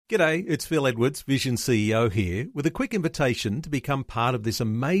G'day, it's Phil Edwards, Vision CEO here, with a quick invitation to become part of this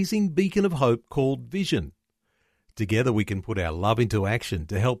amazing beacon of hope called Vision. Together we can put our love into action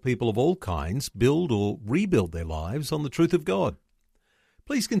to help people of all kinds build or rebuild their lives on the truth of God.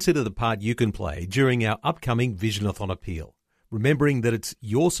 Please consider the part you can play during our upcoming Visionathon appeal, remembering that it's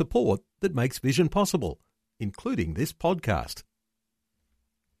your support that makes Vision possible, including this podcast.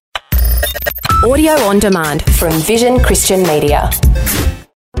 Audio on demand from Vision Christian Media.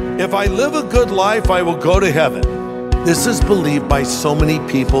 If I live a good life, I will go to heaven. This is believed by so many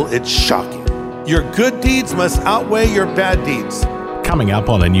people, it's shocking. Your good deeds must outweigh your bad deeds. Coming up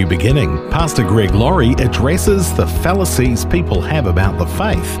on A New Beginning, Pastor Greg Laurie addresses the fallacies people have about the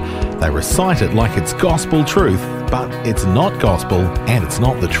faith. They recite it like it's gospel truth, but it's not gospel and it's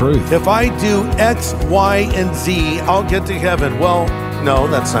not the truth. If I do X, Y, and Z, I'll get to heaven. Well, no,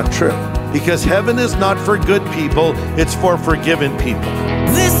 that's not true. Because heaven is not for good people, it's for forgiven people.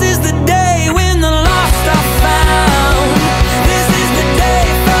 This is the day when the lost are found. This is the day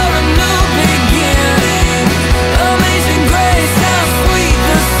for a new beginning. Amazing grace, how sweet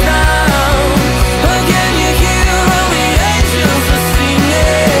the sound. Again you hear all the angels are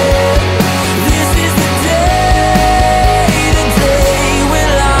singing. This is the day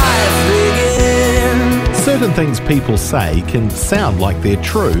when life begins. Certain things people say can sound like they're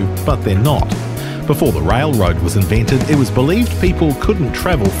true, but they're not. Before the railroad was invented, it was believed people couldn't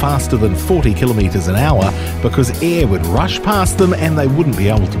travel faster than 40 kilometres an hour because air would rush past them and they wouldn't be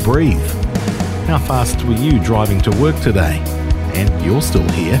able to breathe. How fast were you driving to work today? And you're still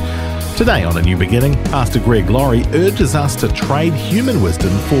here. Today on A New Beginning, Pastor Greg Laurie urges us to trade human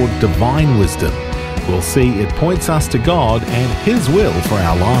wisdom for divine wisdom. We'll see it points us to God and His will for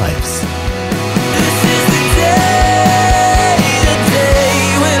our lives.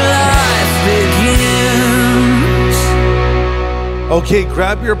 Okay,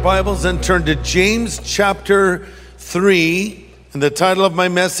 grab your Bibles and turn to James chapter 3. And the title of my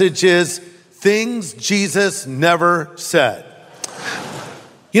message is Things Jesus Never Said.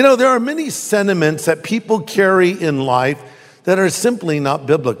 You know, there are many sentiments that people carry in life that are simply not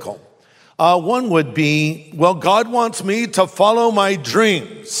biblical. One would be, well, God wants me to follow my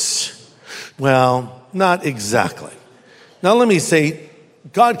dreams. Well, not exactly. Now, let me say,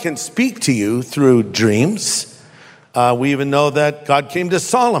 God can speak to you through dreams. We even know that God came to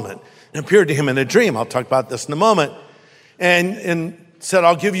Solomon and appeared to him in a dream. I'll talk about this in a moment. And said,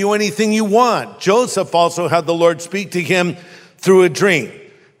 I'll give you anything you want. Joseph also had the Lord speak to him through a dream.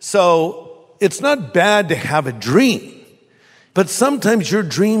 So it's not bad to have a dream, but sometimes your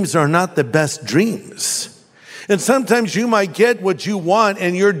dreams are not the best dreams. And sometimes you might get what you want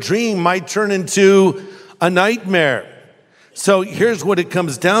and your dream might turn into a nightmare. So here's what it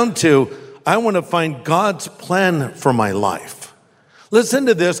comes down to. I want to find God's plan for my life. Listen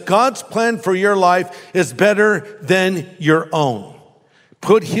to this. God's plan for your life is better than your own.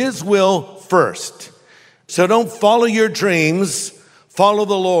 Put His will first. So don't follow your dreams, follow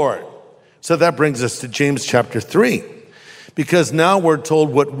the Lord. So that brings us to James chapter 3. Because now we're told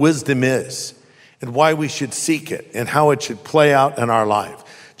what wisdom is and why we should seek it and how it should play out in our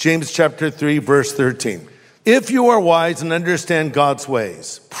life. James chapter 3, verse 13. If you are wise and understand God's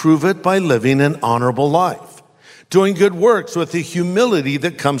ways, prove it by living an honorable life, doing good works with the humility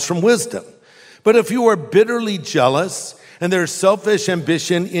that comes from wisdom. But if you are bitterly jealous and there's selfish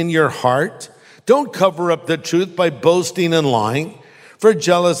ambition in your heart, don't cover up the truth by boasting and lying. For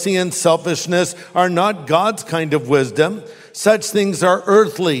jealousy and selfishness are not God's kind of wisdom. Such things are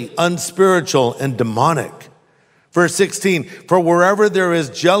earthly, unspiritual, and demonic. Verse 16, for wherever there is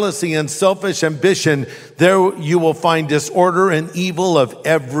jealousy and selfish ambition, there you will find disorder and evil of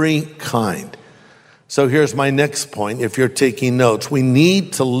every kind. So here's my next point, if you're taking notes. We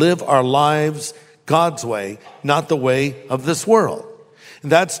need to live our lives God's way, not the way of this world.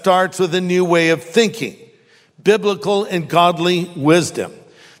 And that starts with a new way of thinking, biblical and godly wisdom.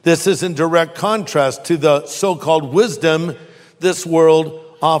 This is in direct contrast to the so-called wisdom this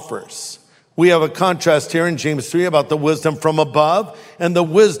world offers. We have a contrast here in James 3 about the wisdom from above and the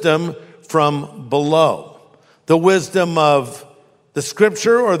wisdom from below. The wisdom of the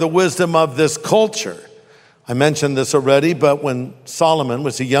scripture or the wisdom of this culture. I mentioned this already, but when Solomon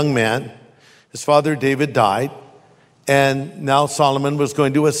was a young man, his father David died, and now Solomon was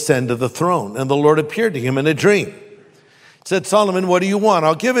going to ascend to the throne. And the Lord appeared to him in a dream. He said, Solomon, what do you want?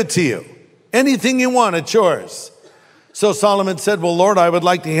 I'll give it to you. Anything you want, it's yours. So Solomon said, well, Lord, I would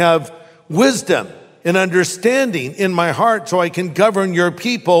like to have wisdom and understanding in my heart so I can govern your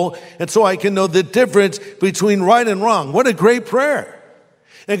people and so I can know the difference between right and wrong. What a great prayer.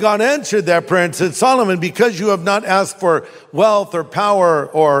 And God answered that prayer and said, Solomon, because you have not asked for wealth or power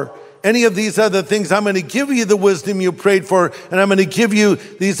or any of these other things, I'm going to give you the wisdom you prayed for, and I'm going to give you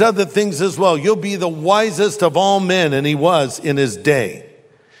these other things as well. You'll be the wisest of all men, and he was in his day.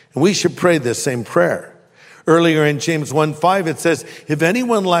 And we should pray this same prayer. Earlier in James 1:5, it says, if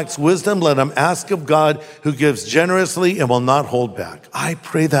anyone lacks wisdom, let him ask of God, who gives generously and will not hold back. I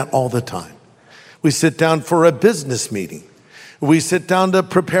pray that all the time. We sit down for a business meeting. We sit down to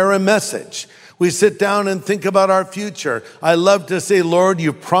prepare a message. We sit down and think about our future. I love to say, Lord,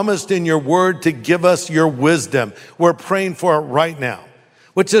 you've promised in your word to give us your wisdom. We're praying for it right now,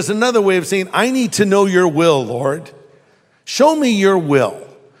 which is another way of saying, I need to know your will, Lord. Show me your will.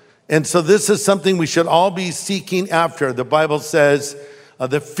 And so this is something we should all be seeking after. The Bible says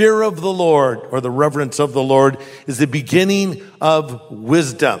the fear of the Lord, or the reverence of the Lord, is the beginning of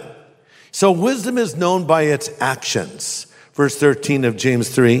wisdom. So wisdom is known by its actions. Verse 13 of James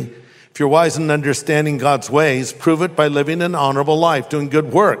 3. If you're wise in understanding God's ways, prove it by living an honorable life, doing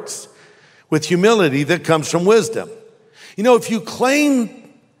good works, with humility that comes from wisdom. You know, if you claim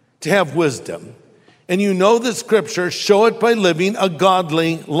to have wisdom, and you know the scripture, show it by living a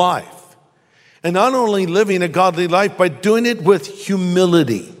godly life. And not only living a godly life, but doing it with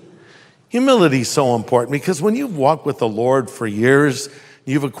humility. Humility is so important, because when you've walked with the Lord for years,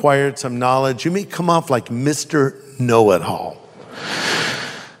 you've acquired some knowledge, you may come off like Mr. Know-it-all.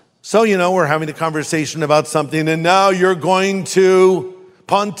 So, we're having a conversation about something, and now you're going to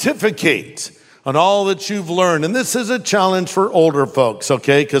pontificate on all that you've learned. And this is a challenge for older folks,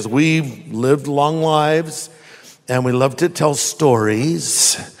 okay? Because we've lived long lives, and we love to tell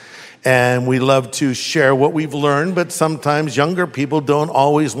stories, and we love to share what we've learned, but sometimes younger people don't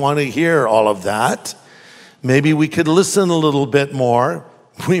always want to hear all of that. Maybe we could listen a little bit more.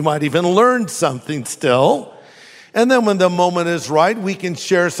 We might even learn something still. And then when the moment is right, we can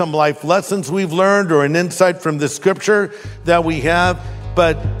share some life lessons we've learned or an insight from the scripture that we have.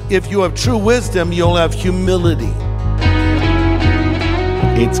 But if you have true wisdom, you'll have humility.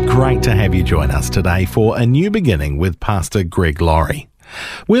 It's great to have you join us today for A New Beginning with Pastor Greg Laurie.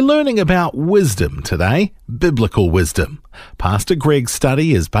 We're learning about wisdom today, biblical wisdom. Pastor Greg's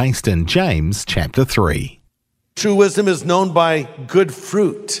study is based in James chapter 3. True wisdom is known by good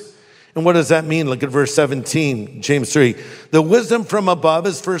fruit. And what does that mean? Look at verse 17, James 3. The wisdom from above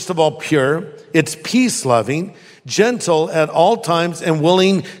is first of all pure. It's peace-loving, gentle at all times, and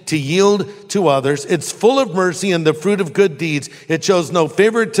willing to yield to others. It's full of mercy and the fruit of good deeds. It shows no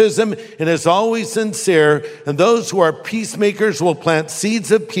favoritism and is always sincere. And those who are peacemakers will plant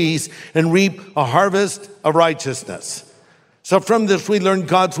seeds of peace and reap a harvest of righteousness. So from this, we learn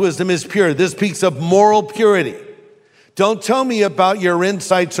God's wisdom is pure. This speaks of moral purity. Don't tell me about your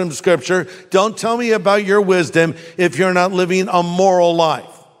insights from Scripture. Don't tell me about your wisdom if you're not living a moral life.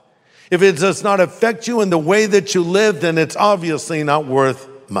 If it does not affect you in the way that you live, then it's obviously not worth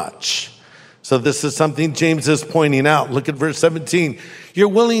much. So this is something James is pointing out. Look at verse 17. You're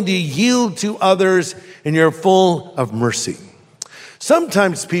willing to yield to others, and you're full of mercy.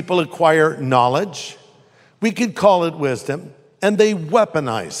 Sometimes people acquire knowledge. We could call it wisdom, and they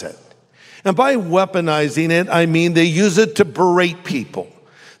weaponize it. And by weaponizing it, I mean they use it to berate people.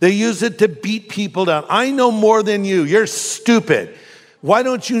 They use it to beat people down. I know more than you. You're stupid. Why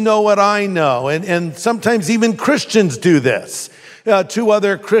don't you know what I know? And sometimes even Christians do this to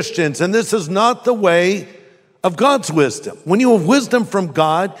other Christians. And this is not the way of God's wisdom. When you have wisdom from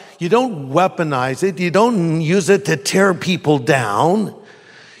God, you don't weaponize it. You don't use it to tear people down.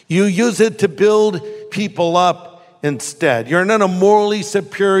 You use it to build people up instead. You're not a morally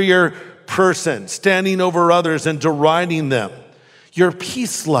superior person standing over others and deriding them. You're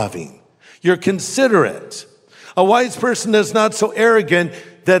peace-loving. You're considerate. A wise person is not so arrogant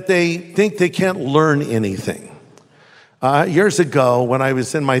that they think they can't learn anything. Years ago, when I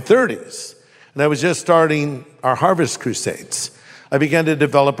was in my 30s, and I was just starting our Harvest Crusades, I began to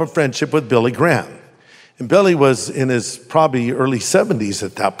develop a friendship with Billy Graham. And Billy was in his probably early 70s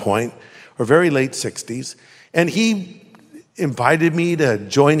at that point, or very late 60s, and he invited me to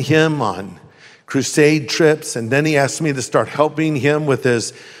join him on crusade trips, and then he asked me to start helping him with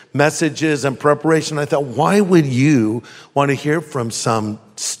his messages and preparation. I thought, why would you want to hear from some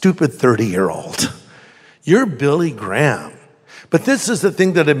stupid 30-year-old? You're Billy Graham. But this is the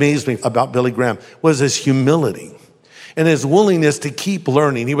thing that amazed me about Billy Graham, was his humility and his willingness to keep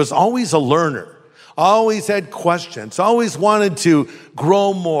learning. He was always a learner, always had questions, always wanted to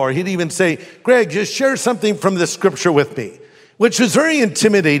grow more. He'd even say, Greg, just share something from the scripture with me, which was very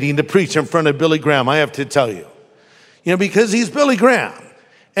intimidating to preach in front of Billy Graham, I have to tell you. Because he's Billy Graham.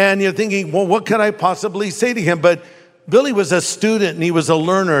 And you're thinking, well, what could I possibly say to him? But Billy was a student and he was a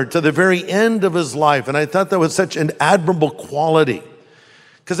learner to the very end of his life. And I thought that was such an admirable quality,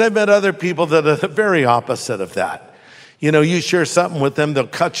 because I've met other people that are the very opposite of that. You know, you share something with them, they'll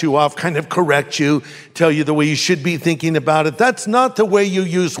cut you off, kind of correct you, tell you the way you should be thinking about it. That's not the way you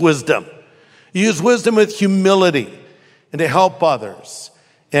use wisdom. You use wisdom with humility and to help others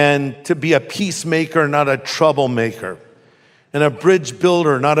and to be a peacemaker, not a troublemaker, and a bridge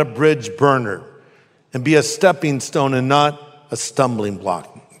builder, not a bridge burner, and be a stepping stone and not a stumbling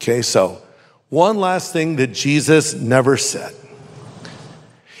block. Okay, so one last thing that Jesus never said.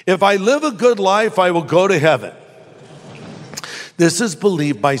 If I live a good life, I will go to heaven. This is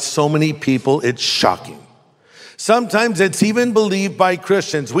believed by so many people, it's shocking. Sometimes it's even believed by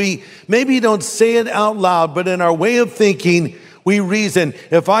Christians. We maybe don't say it out loud, but in our way of thinking, we reason,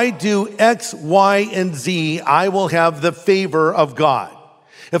 if I do X, Y, and Z, I will have the favor of God.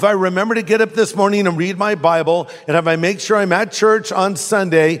 If I remember to get up this morning and read my Bible, and if I make sure I'm at church on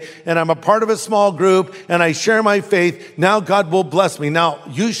Sunday, and I'm a part of a small group, and I share my faith, now God will bless me. Now,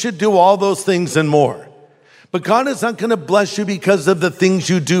 you should do all those things and more. But God is not going to bless you because of the things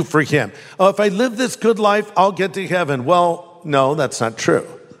you do for Him. Oh, if I live this good life, I'll get to heaven. Well, no, that's not true.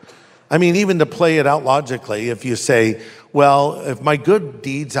 I mean, even to play it out logically, if you say, well, if my good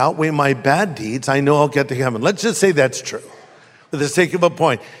deeds outweigh my bad deeds, I know I'll get to heaven. Let's just say that's true. For the sake of a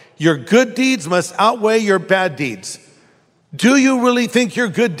point, your good deeds must outweigh your bad deeds. Do you really think your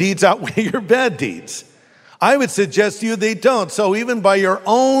good deeds outweigh your bad deeds? I would suggest to you they don't. So even by your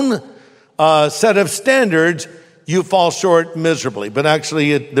own set of standards, you fall short miserably. But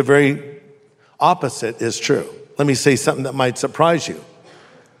actually, the very opposite is true. Let me say something that might surprise you.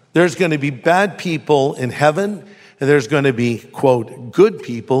 There's going to be bad people in heaven, and there's going to be, quote, good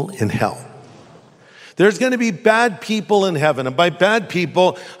people in hell. There's going to be bad people in heaven. And by bad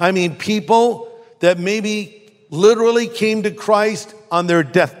people, I mean people that maybe literally came to Christ on their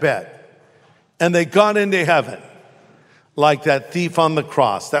deathbed and they got into heaven. Like that thief on the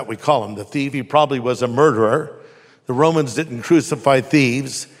cross, that we call him the thief. He probably was a murderer. The Romans didn't crucify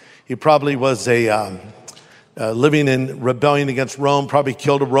thieves. He probably was living in rebellion against Rome, probably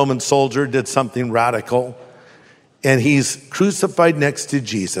killed a Roman soldier, did something radical. And he's crucified next to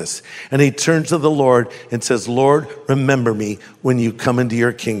Jesus. And he turns to the Lord and says, Lord, remember me when you come into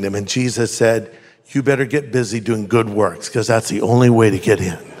your kingdom. And Jesus said, you better get busy doing good works, because that's the only way to get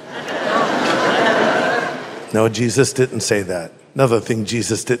in. No, Jesus didn't say that. Another thing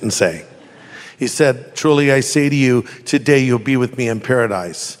Jesus didn't say. He said, truly I say to you, today you'll be with me in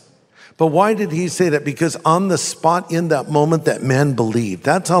paradise. But why did he say that? Because on the spot in that moment, that man believed.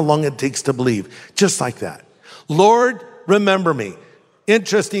 That's how long it takes to believe. Just like that. Lord, remember me.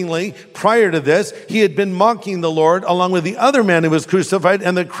 Interestingly, prior to this, he had been mocking the Lord along with the other man who was crucified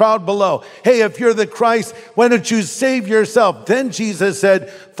and the crowd below. Hey, if you're the Christ, why don't you save yourself? Then Jesus said,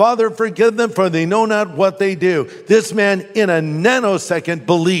 Father, forgive them, for they know not what they do. This man in a nanosecond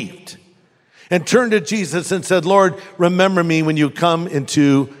believed and turned to Jesus and said, Lord, remember me when you come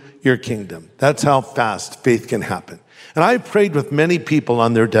into your kingdom. That's how fast faith can happen. And I prayed with many people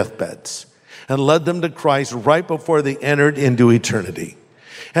on their deathbeds and led them to Christ right before they entered into eternity.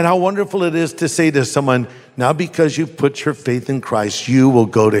 And how wonderful it is to say to someone, now because you've put your faith in Christ, you will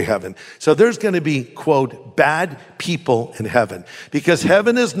go to heaven. So there's going to be, quote, bad people in heaven. Because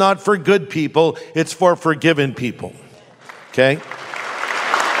heaven is not for good people, it's for forgiven people. Okay?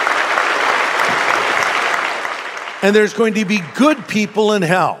 And there's going to be good people in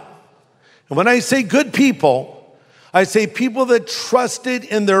hell. And when I say good people, I say people that trusted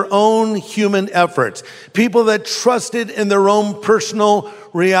in their own human efforts, people that trusted in their own personal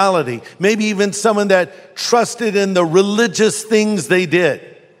reality, maybe even someone that trusted in the religious things they did.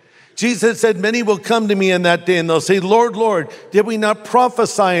 Jesus said, many will come to me in that day and they'll say, Lord, Lord, did we not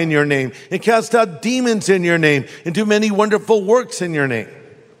prophesy in your name and cast out demons in your name and do many wonderful works in your name?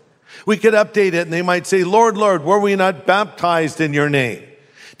 We could update it and they might say, Lord, Lord, were we not baptized in your name?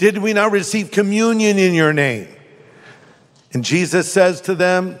 Did we not receive communion in your name? And Jesus says to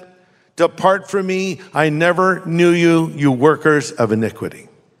them, depart from me, I never knew you, you workers of iniquity.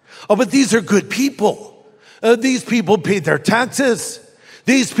 Oh, but these are good people. These people paid their taxes.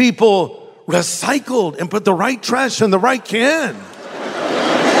 These people recycled and put the right trash in the right can.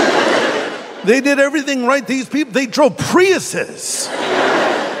 They did everything right. These people, they drove Priuses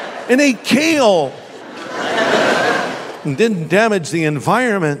and ate kale and didn't damage the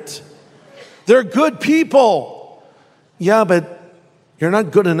environment. They're good people. Yeah, but you're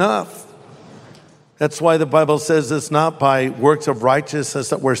not good enough. That's why the Bible says it's not by works of righteousness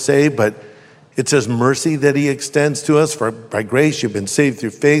that we're saved, but it's His mercy that He extends to us. For by grace you've been saved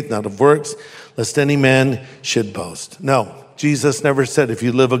through faith, not of works, lest any man should boast. No, Jesus never said if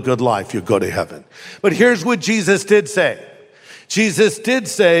you live a good life, you'll go to heaven. But here's what Jesus did say. Jesus did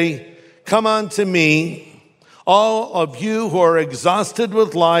say, come unto me, all of you who are exhausted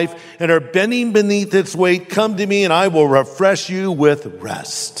with life and are bending beneath its weight, come to me and I will refresh you with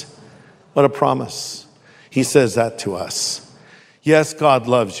rest. What a promise. He says that to us. Yes, God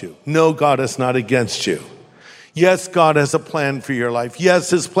loves you. No, God is not against you. Yes, God has a plan for your life. Yes,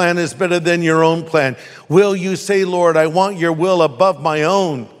 his plan is better than your own plan. Will you say, Lord, I want your will above my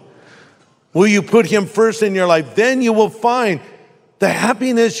own? Will you put him first in your life? Then you will find the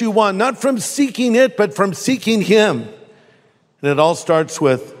happiness you want, not from seeking it, but from seeking him. And it all starts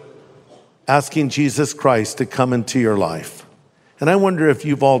with asking Jesus Christ to come into your life. And I wonder if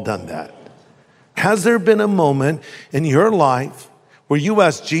you've all done that. Has there been a moment in your life where you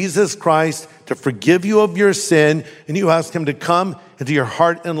asked Jesus Christ to forgive you of your sin and you asked him to come into your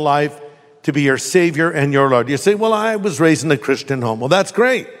heart and life to be your Savior and your Lord? You say, well, I was raised in a Christian home. Well, that's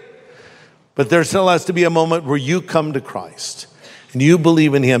great. But there still has to be a moment where you come to Christ and you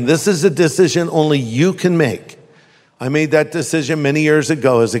believe in him. This is a decision only you can make. I made that decision many years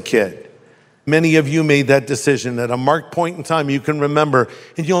ago as a kid. Many of you made that decision at a marked point in time you can remember,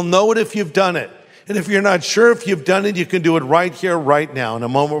 and you'll know it if you've done it. And if you're not sure if you've done it, you can do it right here, right now. In a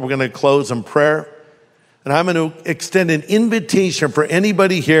moment, we're going to close in prayer. And I'm going to extend an invitation for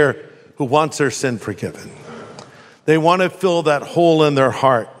anybody here who wants their sin forgiven. They want to fill that hole in their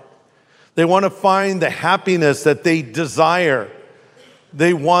heart. They want to find the happiness that they desire.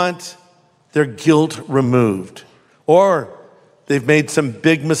 They want their guilt removed. Or they've made some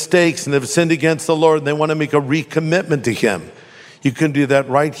big mistakes and they've sinned against the Lord and they want to make a recommitment to him. You can do that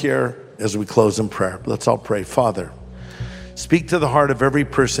right here as we close in prayer. Let's all pray. Father, speak to the heart of every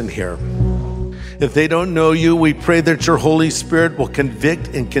person here. If they don't know you, we pray that your Holy Spirit will convict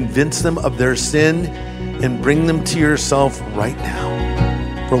and convince them of their sin and bring them to yourself right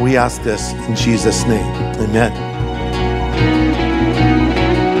now. For we ask this in Jesus' name. Amen.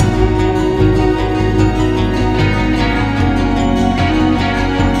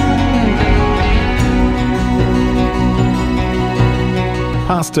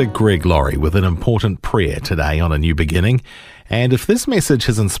 Pastor Greg Laurie with an important prayer today on A New Beginning. And if this message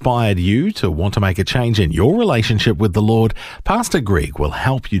has inspired you to want to make a change in your relationship with the Lord, Pastor Greg will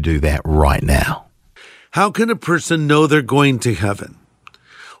help you do that right now. How can a person know they're going to heaven?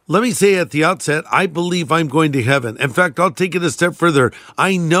 Let me say at the outset, I believe I'm going to heaven. In fact, I'll take it a step further.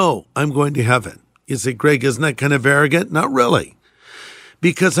 I know I'm going to heaven. You say, Greg, isn't that kind of arrogant? Not really.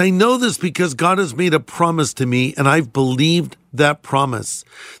 Because I know this because God has made a promise to me and I've believed that promise.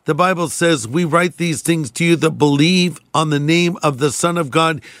 The Bible says, we write these things to you that believe on the name of the Son of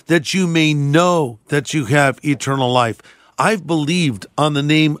God, that you may know that you have eternal life. I've believed on the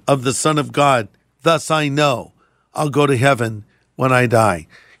name of the Son of God. Thus I know I'll go to heaven when I die.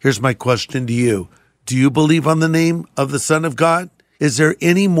 Here's my question to you. Do you believe on the name of the Son of God? Is there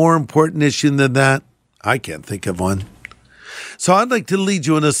any more important issue than that? I can't think of one. So I'd like to lead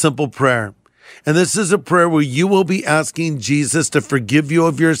you in a simple prayer. And this is a prayer where you will be asking Jesus to forgive you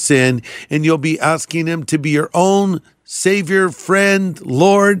of your sin, and you'll be asking him to be your own Savior, friend,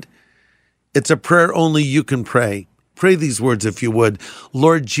 Lord. It's a prayer only you can pray. Pray these words if you would.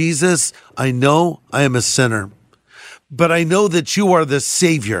 Lord Jesus, I know I am a sinner, but I know that you are the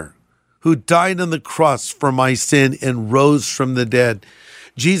Savior who died on the cross for my sin and rose from the dead.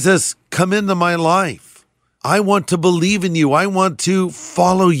 Jesus, come into my life. I want to believe in you. I want to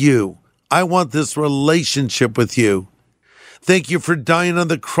follow you. I want this relationship with you. Thank you for dying on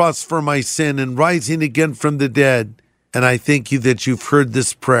the cross for my sin and rising again from the dead. And I thank you that you've heard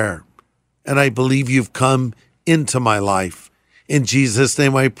this prayer. And I believe you've come into my life. In Jesus'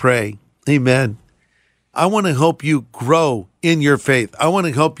 name I pray. Amen. I want to help you grow in your faith. I want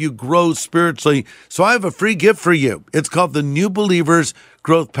to help you grow spiritually. So I have a free gift for you. It's called the New Believers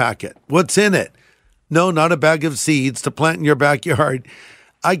Growth Packet. What's in it? No, not a bag of seeds to plant in your backyard.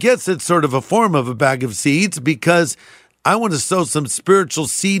 I guess it's sort of a form of a bag of seeds because I want to sow some spiritual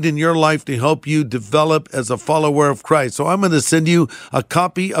seed in your life to help you develop as a follower of Christ. So I'm going to send you a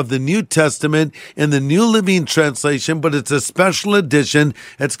copy of the New Testament in the New Living Translation, but it's a special edition.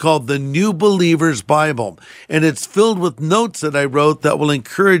 It's called the New Believer's Bible, and it's filled with notes that I wrote that will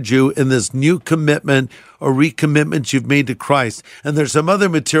encourage you in this new commitment or recommitment you've made to Christ. And there's some other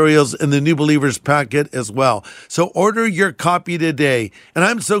materials in the New Believers Packet as well. So order your copy today. And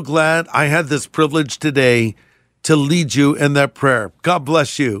I'm so glad I had this privilege today to lead you in that prayer. God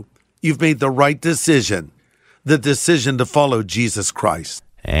bless you. You've made the right decision, the decision to follow Jesus Christ.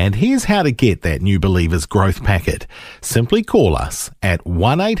 And here's how to get that New Believers Growth Packet. Simply call us at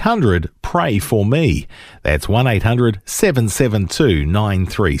 1-800-PRAY-FOR-ME. That's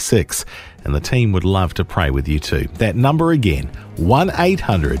 1-800-772-936. And the team would love to pray with you too. That number again,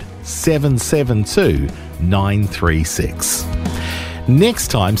 1-800-772-936. Next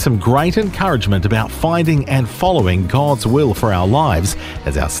time, some great encouragement about finding and following God's will for our lives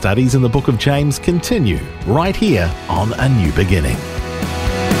as our studies in the book of James continue right here on A New Beginning.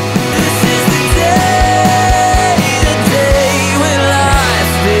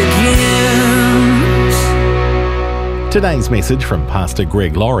 Today's message from Pastor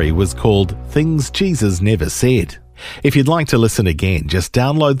Greg Laurie was called Things Jesus Never Said. If you'd like to listen again, just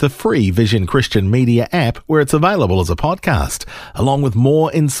download the free Vision Christian Media app where it's available as a podcast, along with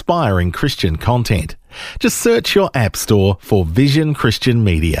more inspiring Christian content. Just search your app store for Vision Christian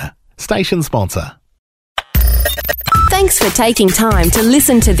Media. Station sponsor. Thanks for taking time to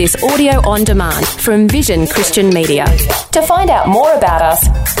listen to this audio on demand from Vision Christian Media. To find out more about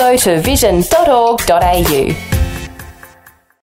us, go to vision.org.au.